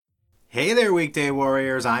Hey there, weekday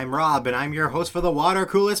warriors. I'm Rob, and I'm your host for the Water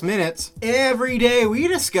Coolest Minutes. Every day, we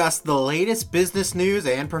discuss the latest business news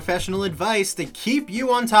and professional advice to keep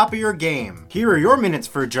you on top of your game. Here are your minutes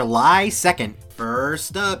for July 2nd.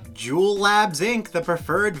 First up, Juul Labs Inc., the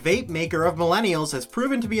preferred vape maker of millennials, has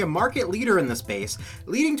proven to be a market leader in the space,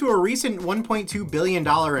 leading to a recent $1.2 billion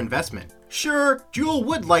investment. Sure, Juul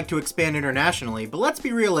would like to expand internationally, but let's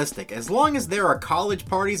be realistic. As long as there are college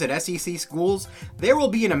parties at SEC schools, there will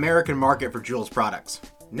be an American market for Juul's products.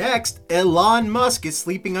 Next, Elon Musk is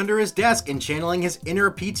sleeping under his desk and channeling his inner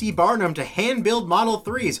P.T. Barnum to hand-build Model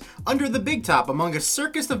 3s under the big top among a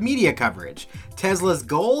circus of media coverage. Tesla's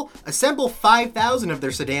goal? Assemble 5,000 of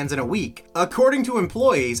their sedans in a week. According to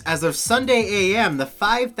employees, as of Sunday AM, the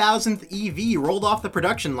 5,000th EV rolled off the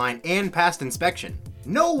production line and passed inspection.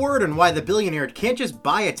 No word on why the billionaire can't just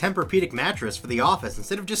buy a Tempur-Pedic mattress for the office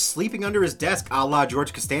instead of just sleeping under his desk a la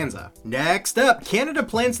George Costanza. Next up, Canada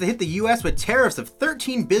plans to hit the US with tariffs of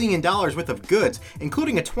 $13 billion worth of goods,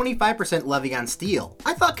 including a 25% levy on steel.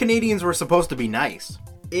 I thought Canadians were supposed to be nice.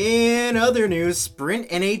 In other news, Sprint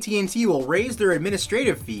and AT&T will raise their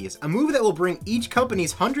administrative fees, a move that will bring each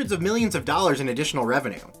company's hundreds of millions of dollars in additional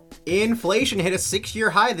revenue. Inflation hit a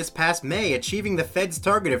 6-year high this past May, achieving the Fed's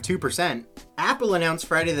target of 2%. Apple announced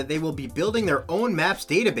Friday that they will be building their own Maps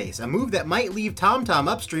database, a move that might leave TomTom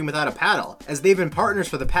upstream without a paddle, as they've been partners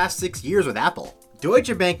for the past 6 years with Apple.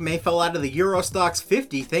 Deutsche Bank may fall out of the Euro Stoxx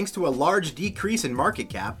 50 thanks to a large decrease in market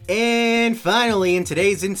cap. And finally, in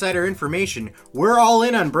today's insider information, we're all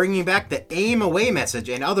in on bringing back the aim away message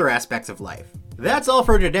and other aspects of life. That's all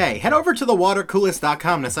for today. Head over to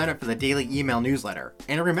thewatercoolest.com to sign up for the daily email newsletter.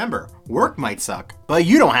 And remember, work might suck, but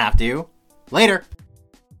you don't have to. Later.